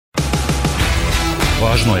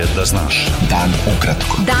Važno je da znaš. Dan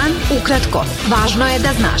ukratko. Dan ukratko. Važno je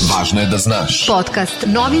da znaš. Važno je da znaš. Podcast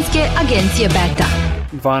novinske agencije Beta.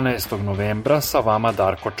 12. novembra sa vama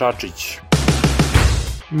Darko Čačić.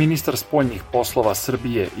 Ministar spoljnih poslova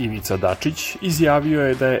Srbije Ivica Dačić izjavio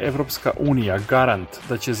je da je Evropska unija garant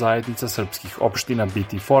da će zajednica srpskih opština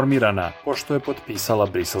biti formirana, pošto je potpisala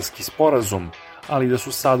Briselski sporazum, ali da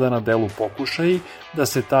su sada na delu pokušaji da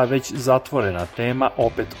se ta već zatvorena tema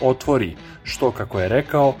opet otvori, što, kako je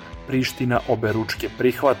rekao, Priština oberučke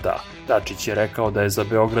prihvata. Dačić je rekao da je za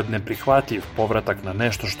Beograd neprihvatljiv povratak na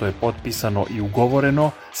nešto što je potpisano i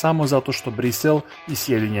ugovoreno samo zato što Brisel i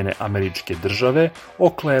Sjedinjene Američke Države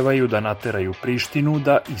oklevaju da nateraju Prištinu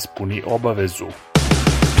da ispuni obavezu.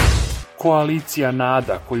 Koalicija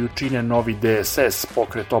NADA, koju čine Novi DSS,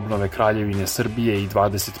 Pokret obnove Kraljevine Srbije i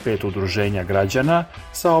 25 udruženja građana,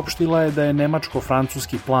 saopštila je da je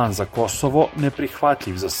nemačko-francuski plan za Kosovo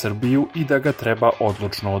neprihvatljiv za Srbiju i da ga treba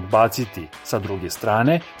odlučno odbaciti. Sa druge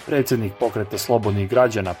strane, predsjednik Pokreta slobodnih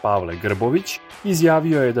građana Pavle Grbović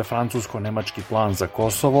izjavio je da francusko-nemački plan za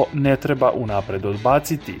Kosovo ne treba unapred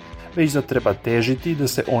odbaciti, već da treba težiti da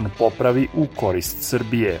se on popravi u korist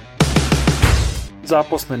Srbije.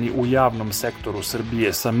 Zaposleni u javnom sektoru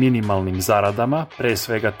Srbije sa minimalnim zaradama, pre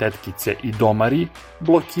svega tetkice i domari,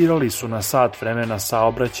 blokirali su na sat vremena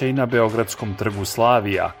saobraćaj na Beogradskom trgu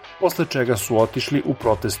Slavija, posle čega su otišli u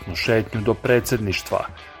protestnu šetnju do predsjedništva.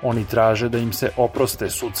 Oni traže da im se oproste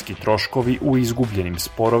sudski troškovi u izgubljenim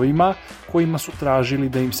sporovima, kojima su tražili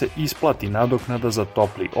da im se isplati nadoknada za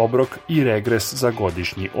topli obrok i regres za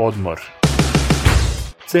godišnji odmor.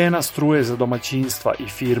 Cena struje za domaćinstva i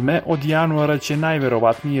firme od januara će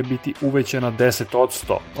najverovatnije biti uvećana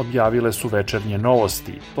 10%, objavile su Večernje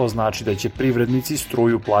novosti. To znači da će privrednici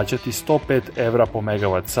struju plaćati 105 evra po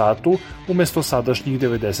megavat satu umesto sadašnjih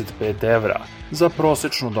 95 evra. Za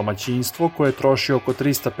prosečno domaćinstvo koje troši oko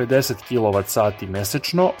 350 kWh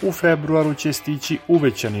mesečno, u februaru će stići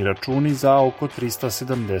uvećani računi za oko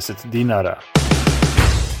 370 dinara.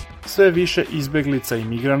 Sve više izbeglica i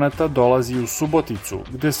migranata dolazi u Suboticu,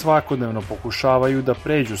 gde svakodnevno pokušavaju da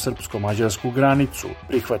pređu srpsko-mađarsku granicu.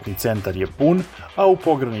 Prihvatni centar je pun, a u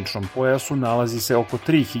pograničnom pojasu nalazi se oko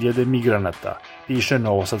 3000 migranata, piše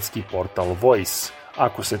novosadski portal Voice.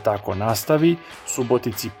 Ako se tako nastavi,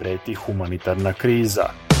 Subotici preti humanitarna kriza.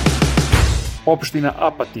 Opština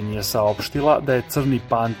Apatin je saopštila da je crni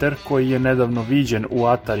panter, koji je nedavno viđen u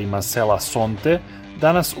atarima sela Sonte,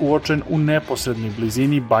 danas uočen u neposrednoj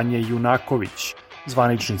blizini Banje Junaković.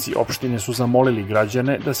 Zvaničnici opštine su zamolili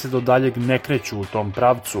građane da se do daljeg ne kreću u tom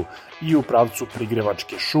pravcu i u pravcu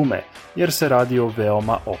Prigrevačke šume, jer se radi o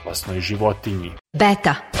veoma opasnoj životinji.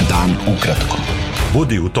 Beta. Dan ukratko.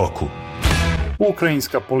 Budi u toku.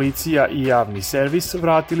 Ukrajinska policija i javni servis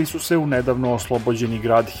vratili su se u nedavno oslobođeni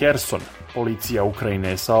grad Herson. Policija Ukrajine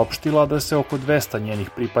je saopštila da se oko 200 njenih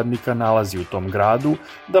pripadnika nalazi u tom gradu,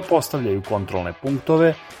 da postavljaju kontrolne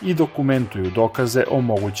punktove i dokumentuju dokaze o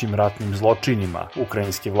mogućim ratnim zločinima.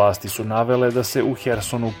 Ukrajinske vlasti su navele da se u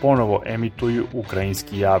Hersonu ponovo emituju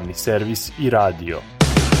ukrajinski javni servis i radio.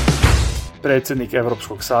 Predsjednik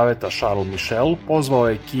Evropskog saveta Charles Michel pozvao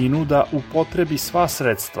je Kinu da upotrebi sva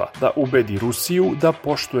sredstva da ubedi Rusiju da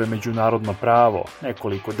poštuje međunarodno pravo,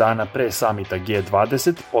 nekoliko dana pre samita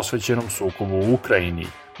G20 posvećenom sukobu u Ukrajini.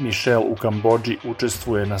 Michel u Kambodži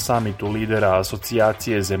učestvuje na samitu lidera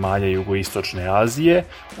asocijacije zemalja Jugoistočne Azije,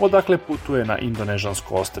 odakle putuje na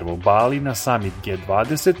indonežansko ostrvo Bali na samit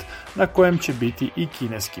G20, na kojem će biti i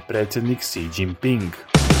kineski predsjednik Xi Jinping.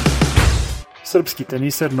 Srpski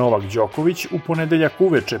teniser Novak Đoković u ponedeljak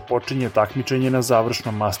uveče počinje takmičenje na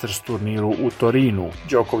završnom Masters turniru u Torinu.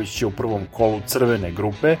 Đoković će u prvom kolu crvene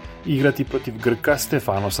grupe igrati protiv Grka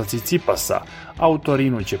Stefanosa Cicipasa, a u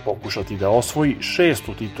Torinu će pokušati da osvoji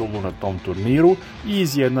 6. titulu na tom turniru i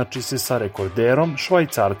izjednači se sa rekorderom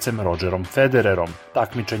Švajcarcem Rodgerom Federerom.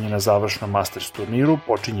 Takmičenje na završnom Masters turniru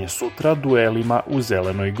počinje sutra duelima u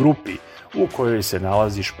zelenoj grupi, u kojoj se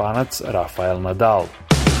nalazi Španac Rafael Nadal.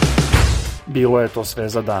 Bilo je to sve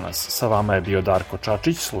za danas. Sa vama je bio Darko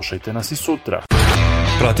Čačić, slušajte nas i sutra.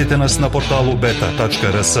 Pratite nas na portalu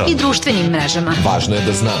beta.rs I društvenim mrežama. Važno je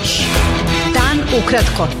da znaš. Dan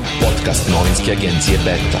ukratko. Podcast novinske agencije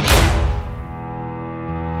Beta.